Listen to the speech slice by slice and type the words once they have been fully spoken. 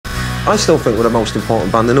I still think we're the most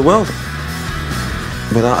important band in the world.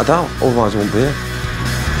 Without a doubt, otherwise I wouldn't be here.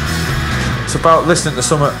 It's about listening to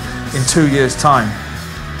something in 2 years' time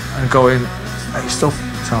and going, hey, it still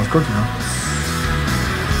sounds good, you know.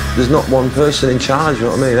 There's not one person in charge, you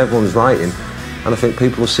know what I mean? Everyone's writing, and I think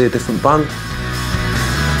people will see a different band.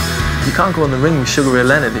 You can't go on the ring with Sugar Ray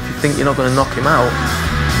Leonard if you think you're not going to knock him out.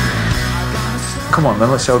 Come on then,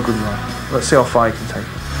 let's see how good you are. Let's see how far you can take it.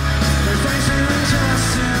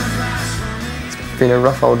 It's been a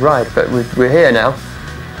rough old ride, but we're here now.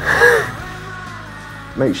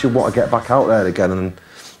 Makes you want to get back out there again and,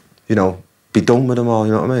 you know, be done with them all,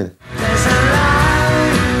 you know what I mean?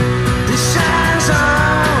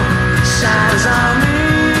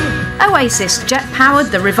 Oasis jet-powered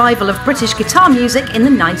the revival of British guitar music in the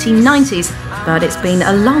 1990s, but it's been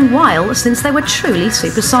a long while since they were truly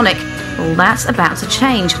supersonic. All that's about to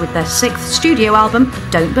change with their 6th studio album,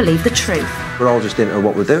 Don't Believe the Truth. We're all just into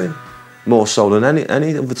what we're doing, more so than any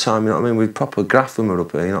other time, you know what I mean? We proper graft when we're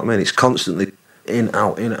up here, you know what I mean? It's constantly in,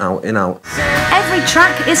 out, in, out, in, out. Every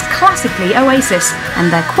track is classically Oasis,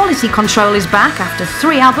 and their quality control is back after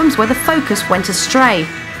 3 albums where the focus went astray.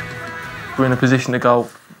 We're in a position to go,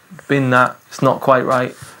 bin that, it's not quite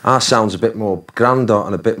right. Our sound's a bit more grander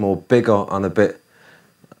and a bit more bigger and a bit,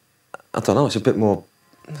 I don't know, it's a bit more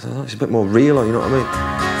realer, you know what I mean?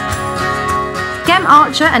 Gem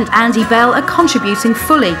Archer and Andy Bell are contributing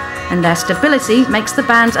fully, and their stability makes the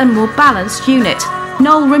band a more balanced unit.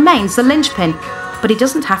 Noel remains the linchpin, but he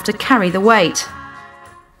doesn't have to carry the weight.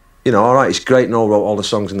 You know, all right, it's great Noel wrote all the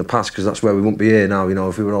songs in the past because that's where we wouldn't be here now, you know.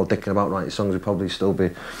 If we were all dicking about writing songs, we'd probably still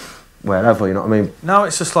be wherever, you know what I mean? Now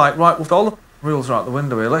it's just like, right, with all the rules are out the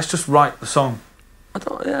window here, let's just write the song. I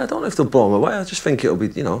don't know if they'll blow them away. I just think it'll be,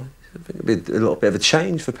 you know, it'll be a little bit of a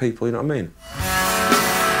change for people, you know what I mean?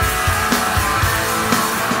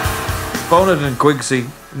 Bonard and Guigsy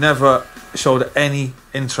never showed any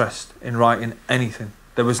interest in writing anything.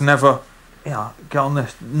 There was never, yeah, get on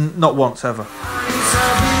this, not once ever.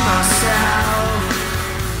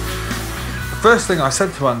 The first thing I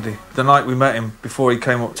said to Andy, the night we met him, before he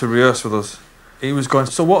came up to rehearse with us, he was going,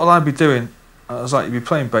 so what will I be doing? I was like, you'll be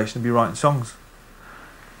playing bass and you'll be writing songs.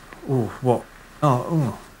 Ooh, what? Oh,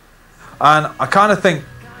 ooh. And I kind of think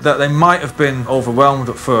that they might have been overwhelmed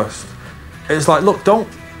at first. It's like, look, don't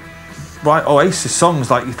write Oasis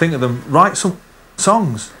songs like you think of them. Write some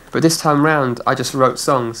songs. But this time round, I just wrote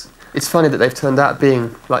songs. It's funny that they've turned out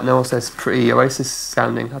being, like Noel says, pretty Oasis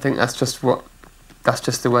sounding. I think that's just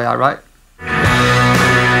the way I write.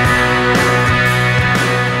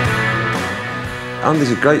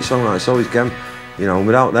 Andy's a great songwriter, so is Gem. You know,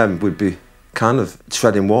 without them, we'd be kind of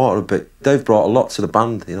treading water a bit. They've brought a lot to the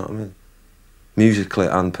band, you know what I mean? Musically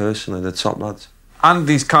and personally, they're top lads.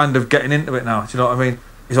 Andy's kind of getting into it now, do you know what I mean?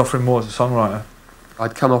 He's offering more as a songwriter.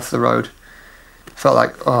 I'd come off the road, felt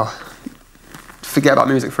like, oh, forget about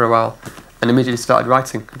music for a while, and immediately started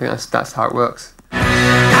writing. I think that's how it works.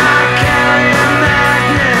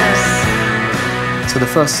 So the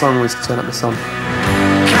first song was Turn Up the Sun.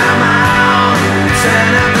 Come on,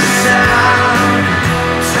 turn up the sound,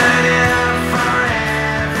 turn it up for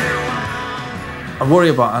everyone. I worry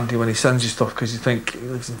about Andy when he sends you stuff because you think he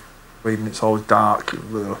lives in Sweden, it's always dark,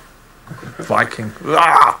 Viking,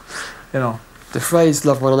 you know. The phrase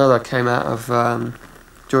 "love one another" came out of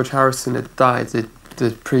George Harrison had died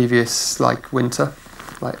the previous winter,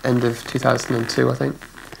 end of 2002, I think,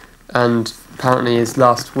 and apparently his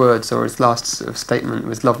last words or his last sort of statement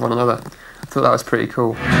was "love one another." I thought that was pretty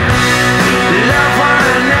cool. Love one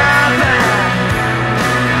another.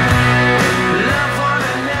 Love one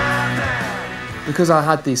another. Because I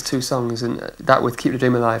had these 2 songs and that with Keep the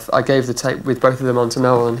Dream Alive, I gave the tape with both of them on to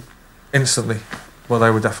Noel. And instantly, well, they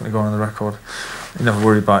were definitely going on the record. You never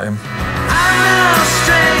worried about him. I'm no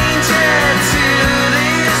stranger to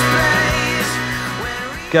this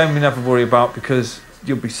place. Game we never worry about because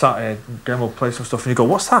you'll be sat here, Game will play some stuff and you go,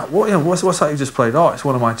 what's that? What's that you just played? Oh, it's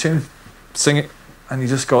one of my tunes. Sing it, and you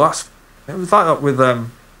just go, it was like that with A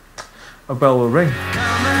Bell Will Ring.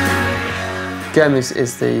 Gem is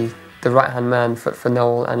the right-hand man for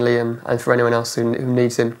Noel and Liam and for anyone else who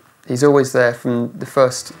needs him. He's always there from the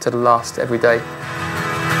first to the last every day.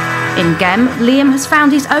 In Gem, Liam has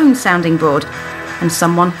found his own sounding board and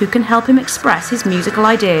someone who can help him express his musical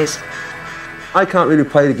ideas. I can't really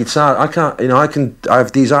play the guitar. I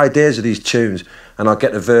have these ideas of these tunes and I'll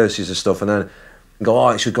get the verses and stuff and then go, oh,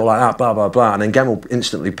 it should go like that, blah, blah, blah. And then Gem will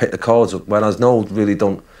instantly pick the chords up, whereas Noel really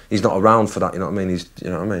he's not around for that, you know what I mean? You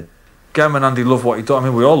know what I mean? Gem and Andy love what he does. I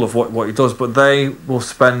mean, we all love what he does, but they will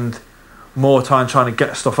spend more time trying to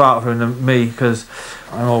get stuff out of him than me because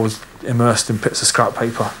I'm always immersed in bits of scrap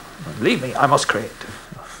paper. Leave me, I must create.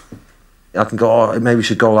 I can go, oh, maybe we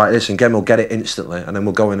should go like this, and Gem will get it instantly, and then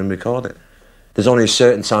we'll go in and record it. There's only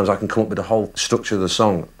certain times I can come up with the whole structure of the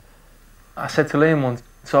song. I said to Liam once,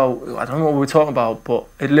 so I don't know what we were talking about, but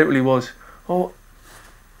it literally was, oh,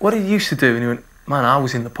 what did you used to do? And he went, man, I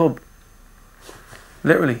was in the pub.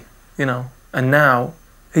 Literally, you know. And now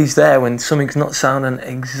he's there when something's not sounding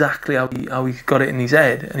exactly how he's got it in his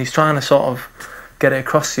head, and he's trying to sort of get it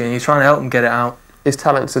across to you, and you're trying to help him get it out. His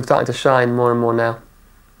talents are starting to shine more and more now.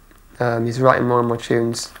 He's writing more and more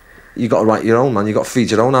tunes. You got to write your own, man. You got to feed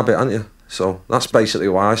your own habit, haven't you? So that's basically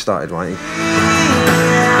why I started writing.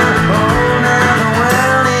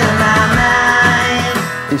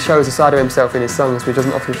 He shows a side of himself in his songs which he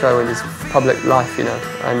doesn't often show in his public life, you know,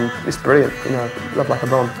 and it's brilliant, you know. Love Like a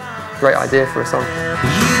Bomb. Great idea for a song.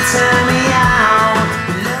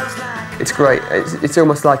 It's great. It's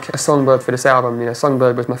almost like a songbird for this album. You know,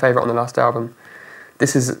 Songbird was my favourite on the last album.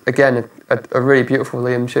 This is, again, a really beautiful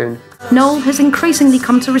Liam tune. Noel has increasingly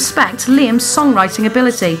come to respect Liam's songwriting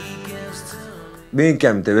ability. Me and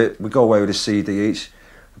Gem do it. We go away with a CD each.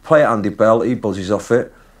 Play it Andy Bell, he buzzes off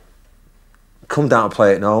it. Come down and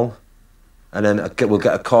play it Noel. And then we'll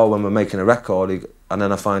get a call when we're making a record, and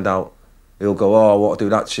then I find out, he'll go, oh, I want to do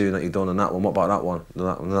that tune that you've done and that one, what about that one? And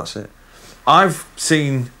that one, and that's it. I've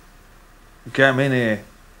seen Gem in here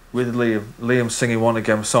with Liam singing one of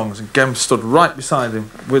Gem's songs, and Gem stood right beside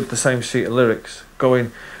him with the same sheet of lyrics,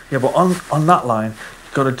 going, yeah, but on that line,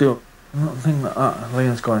 you've got to do a thing like that. And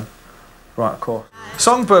Liam's going, right, of course.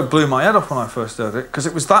 Songbird blew my head off when I first heard it, because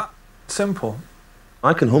it was that simple.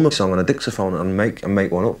 I can hum a song on a dictaphone and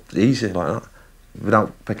make one up easy like that,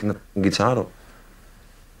 without picking the guitar up.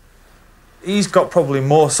 He's got probably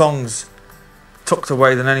more songs tucked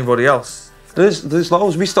away than anybody else. There's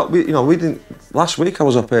loads. We didn't. Last week I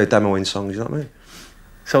was up here demoing songs. You know what I mean?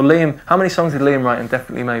 So Liam, how many songs did Liam write? And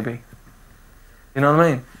definitely maybe. You know what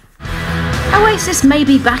I mean? Oasis may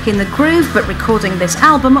be back in the groove, but recording this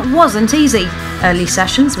album wasn't easy. Early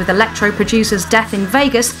sessions with electro producers Death in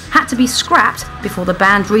Vegas had to be scrapped before the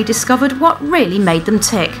band rediscovered what really made them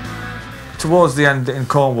tick. Towards the end in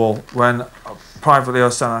Cornwall, when privately I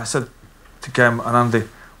said to Gem and Andy,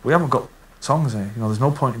 we haven't got songs here. You know, there's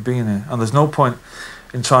no point in being here, and there's no point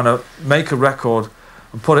in trying to make a record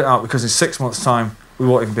and put it out, because in 6 months' time we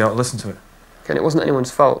won't even be able to listen to it. And it wasn't anyone's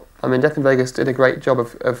fault. I mean, Death in Vegas did a great job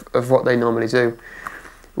of what they normally do.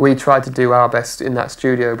 We tried to do our best in that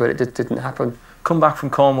studio, but it just didn't happen. Come back from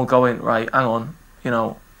Cornwall going, right, hang on, you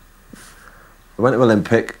know. We went to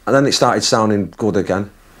Olympic, and then it started sounding good again.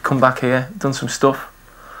 Come back here, done some stuff,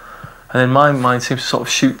 and then my mind seems to sort of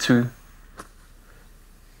shoot to...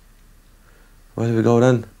 Where do we go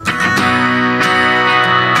then?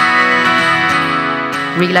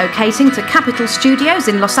 Relocating to Capitol Studios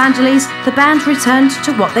in Los Angeles, the band returned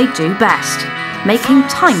to what they do best, making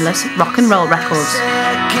timeless rock and roll records.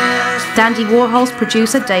 Dandy Warhol's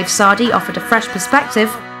producer Dave Sardi offered a fresh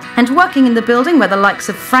perspective, and working in the building where the likes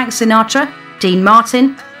of Frank Sinatra, Dean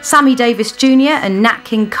Martin, Sammy Davis Jr. and Nat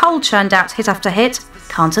King Cole churned out hit after hit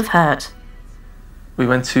can't have hurt. We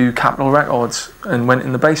went to Capitol Records and went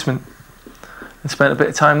in the basement and spent a bit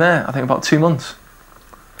of time there, I think about 2 months,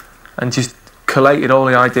 and just collated all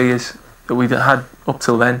the ideas that we'd had up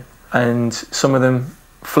till then, and some of them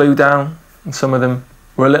flew down and some of them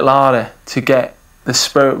were a little harder to get the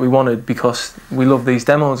spirit we wanted, because we love these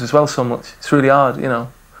demos as well so much. It's really hard, you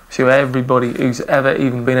know. So everybody who's ever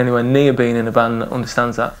even been anywhere near being in a band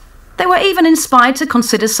understands that. They were even inspired to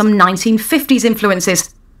consider some 1950s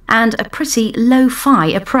influences and a pretty lo-fi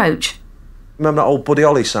approach. Remember that old Buddy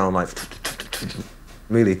Holly sound, like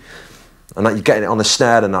really, and that you're getting it on the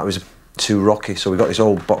snare, and that was too rocky. So we got this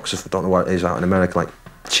old box of, I don't know what it is out in America, like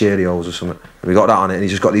Cheerios or something. And we got that on it, and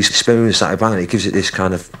he's just got these spoons that bang, and it gives it this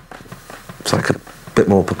kind of, it's like a bit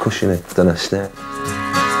more percussion-y than a snare.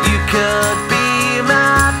 You could be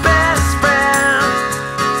my best friend.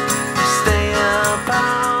 Stay up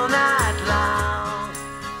all night long.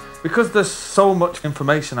 Because there's so much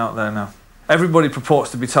information out there now, everybody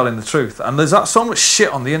purports to be telling the truth, and there's so much shit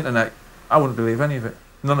on the internet, I wouldn't believe any of it.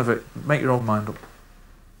 None of it. Make your own mind up.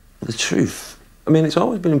 The truth. I mean, it's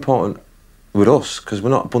always been important with us, because we're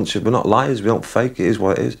not liars, we don't fake it, is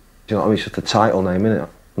what it is. Do you know what I mean? It's just a title name, innit?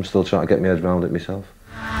 I'm still trying to get my head around it myself.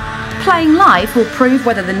 Playing live will prove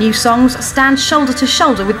whether the new songs stand shoulder to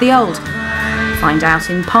shoulder with the old. Find out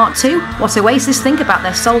in part 2 what Oasis think about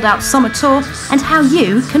their sold-out summer tour and how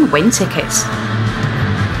you can win tickets.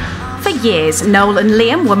 For years, Noel and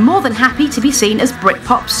Liam were more than happy to be seen as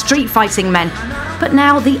Britpop street fighting men, but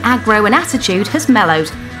now the aggro and attitude has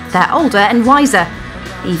mellowed. They're older and wiser.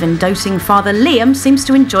 Even doting father Liam seems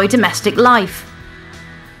to enjoy domestic life.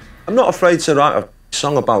 I'm not afraid to write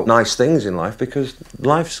Song about nice things in life, because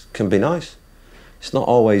life can be nice. It's not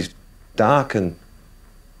always dark and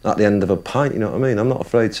at the end of a pint, you know what I mean? I'm not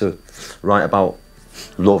afraid to write about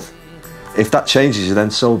love. If that changes you, then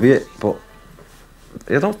so be it, but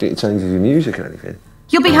I don't think it changes your music or anything.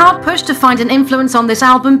 You'll be hard-pushed to find an influence on this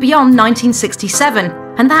album beyond 1967,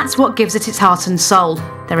 and that's what gives it its heart and soul.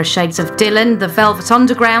 There are shades of Dylan, the Velvet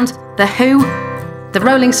Underground, The Who, the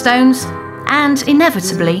Rolling Stones, and,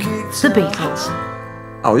 inevitably, the Beatles.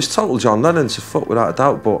 Oh, it's total John Lennon to fuck, without a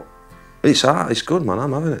doubt, but it's art, it's good, man,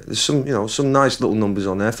 I'm having it. There's some, you know, some nice little numbers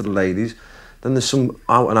on there for the ladies, then there's some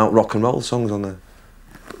out-and-out rock and roll songs on there.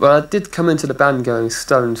 Well, I did come into the band going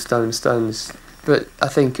Stones, Stones, Stones, but I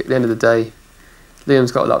think at the end of the day,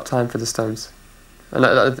 Liam's got a lot of time for the Stones. And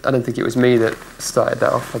I don't think it was me that started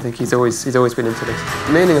that off. I think he's always been into this.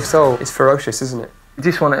 The meaning of soul is ferocious, isn't it? You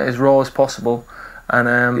just want it as raw as possible,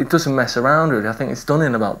 and it doesn't mess around really. I think it's done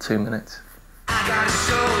in about 2 minutes.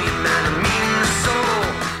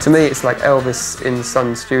 To me, it's like Elvis in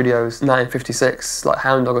Sun Studios, 1956, like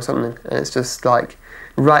Hound Dog or something, and it's just like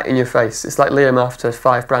right in your face. It's like Liam after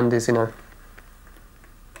 5 brandies, you know,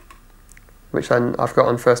 which I've got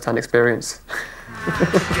on first-hand experience.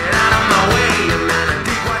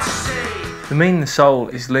 The meaning of soul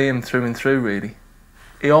is Liam through and through, really.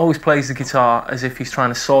 He always plays the guitar as if he's trying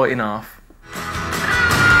to saw it in half.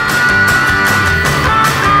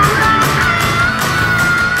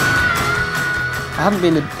 I haven't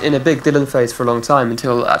been in a big Dylan phase for a long time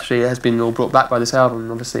until actually it has been all brought back by this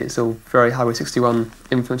album. Obviously, it's all very Highway 61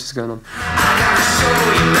 influences going on.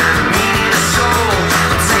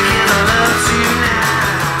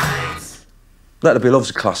 Let There Be Love's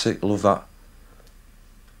a classic, I love that.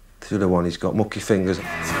 The other one, he's got Mucky Fingers.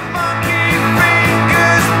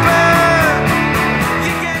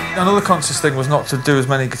 Another conscious thing was not to do as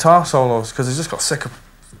many guitar solos, because I just got sick of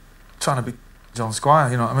trying to be John Squire,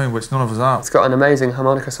 you know what I mean, which none of us are. It's got an amazing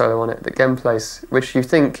harmonica solo on it that Gem plays, which you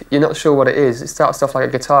think, you're not sure what it is. It starts off like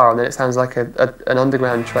a guitar and then it sounds like an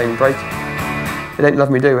underground train break. It Ain't Love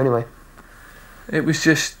Me Do, anyway. It was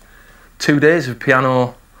just 2 days of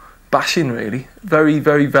piano bashing, really. Very,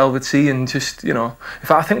 very velvety and just, you know... In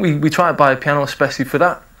fact, I think we tried to buy a piano especially for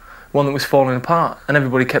that, one that was falling apart, and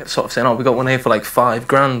everybody kept sort of saying, oh, we got one here for like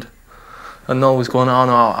 £5,000. And Noel was going, oh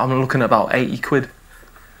no, I'm looking at about 80 quid.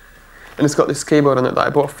 And it's got this keyboard on it that I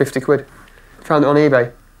bought for 50 quid. Found it on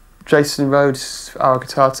eBay. Jason Rhodes, our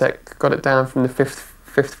guitar tech, got it down from the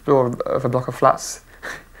fifth floor of a block of flats,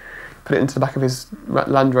 put it into the back of his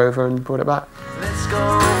Land Rover and brought it back. Let's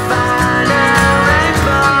go find a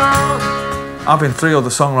rainbow. I've been 3 other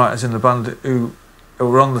songwriters in the band who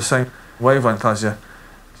were on the same wavelength as you.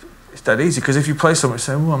 It's dead easy, because if you play something and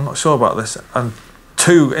say, oh, I'm not sure about this, and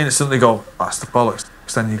 2 instantly go, that's the bollocks.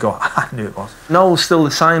 Then you go, I knew it was. Noel's still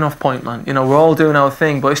the sign-off point, man. You know, we're all doing our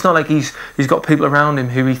thing, but it's not like he's got people around him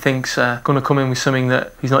who he thinks are going to come in with something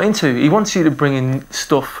that he's not into. He wants you to bring in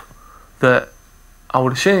stuff that I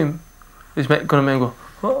would assume is going to make him go,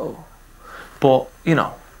 whoa. But, you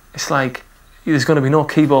know, it's like there's going to be no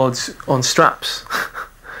keyboards on straps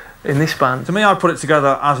in this band. To me, I put it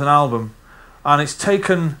together as an album, and it's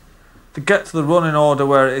taken, to get to the running order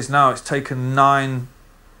where it is now, it's taken 9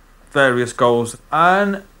 various goals,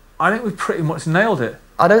 and I think we pretty much nailed it.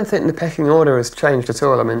 I don't think the pecking order has changed at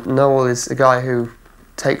all. I mean, Noel is a guy who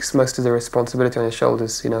takes most of the responsibility on his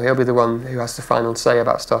shoulders. You know, he'll be the one who has the final say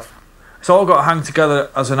about stuff. It's all got to hang together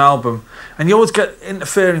as an album, and you always get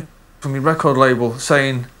interfering from your record label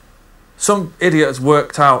saying some idiot has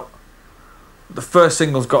worked out the first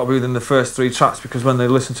single's got to be within the first 3 tracks, because when they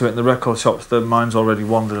listen to it in the record shops, their mind's already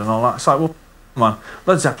wandered and all that. It's like, well, man,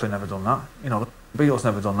 Led Zeppelin never done that. You know, the Beatles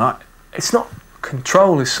never done that. It's not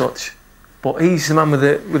control as such, but he's the man with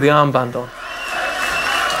the armband on.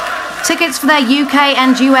 Tickets for their UK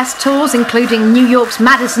and US tours, including New York's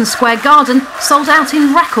Madison Square Garden, sold out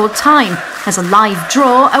in record time. As a live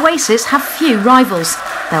draw, Oasis have few rivals.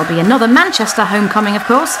 There'll be another Manchester homecoming, of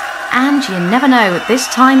course, and you never know, at this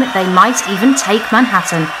time they might even take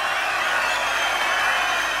Manhattan.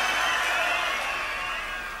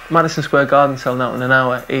 Madison Square Garden selling out in an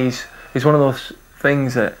hour is one of those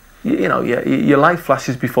things that, you know, your life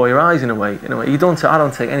flashes before your eyes in a way. I don't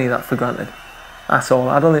take any of that for granted at all.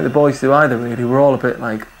 I don't think the boys do either, really. We're all a bit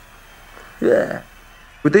like, yeah.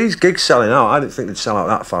 With these gigs selling out, I didn't think they'd sell out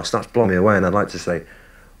that fast. That's blown me away, and I'd like to say,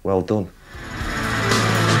 well done.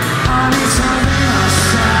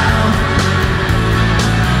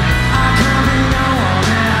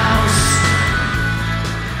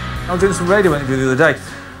 I was doing some radio interview the other day.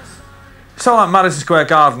 So like Madison Square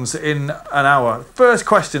Gardens in an hour. First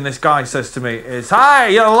question this guy says to me is, "Hi,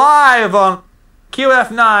 you're live on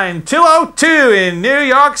QF9 202 in New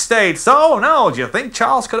York State. So, no, do you think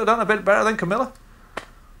Charles could have done a bit better than Camilla?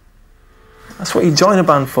 That's what you join a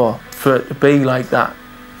band for it to be like that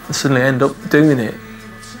and suddenly end up doing it.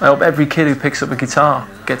 I hope every kid who picks up a guitar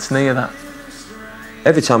gets near that.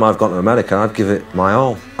 Every time I've gone to America, I'd give it my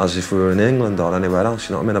all, as if we were in England or anywhere else,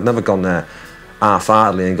 you know what I mean? I've never gone there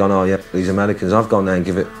half-heartedly and gone, oh yeah, these Americans. I've gone there and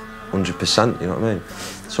give it 100%, you know what I mean?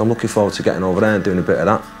 So I'm looking forward to getting over there and doing a bit of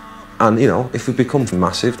that. And, you know, if we become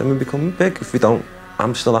massive, then we become big. If we don't,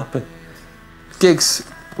 I'm still happy. Gigs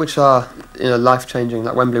which are, you know, life-changing,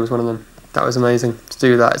 like Wembley was one of them. That was amazing to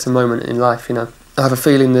do that. It's a moment in life, you know. I have a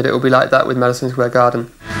feeling that it will be like that with Madison Square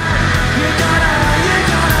Garden.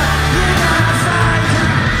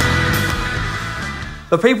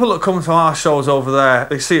 The people that come to our shows over there,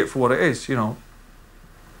 they see it for what it is, you know.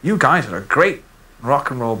 You guys are a great rock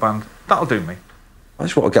and roll band. That'll do me. I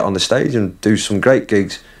just want to get on the stage and do some great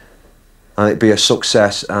gigs and it be a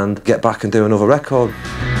success and get back and do another record.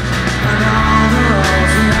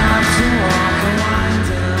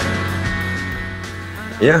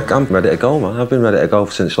 Yeah, I'm ready to go, man. I've been ready to go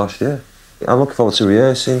since last year. I'm looking forward to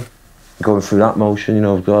rehearsing, going through that motion, you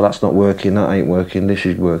know, oh, that's not working, that ain't working, this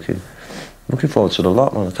is working. Looking forward to the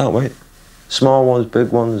lot, man. I can't wait. Small ones, big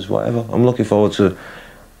ones, whatever. I'm looking forward to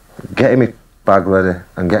getting my bag ready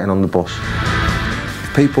and getting on the bus.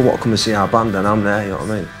 If people want to come and see our band, then I'm there, you know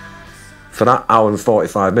what I mean? For that hour and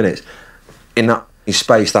 45 minutes, in that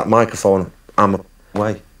space, that microphone, I'm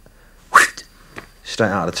away. Straight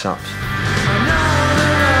out of the traps.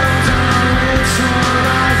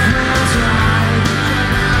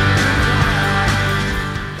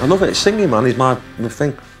 I love it. Singing, man, is my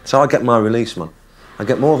thing. So I get my release, man. I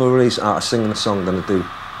get more of a release out of singing a song than I do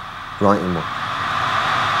writing one.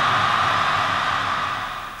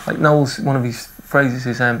 Like Noel's, one of his phrases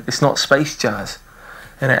is, it's not space jazz.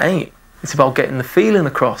 And it ain't. It's about getting the feeling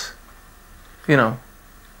across. You know?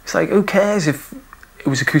 It's like, who cares if it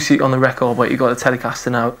was acoustic on the record, but you got a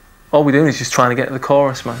Telecaster now? All we're doing is just trying to get to the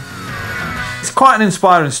chorus, man. It's quite an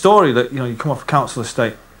inspiring story that, you know, you come off a council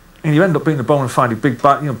estate and you end up being the bona fide big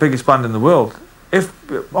band, you know, biggest band in the world. If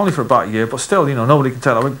only for about a year, but still, you know, nobody can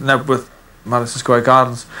tell. I went never with Madison Square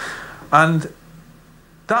Gardens, and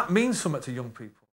that means something to young people.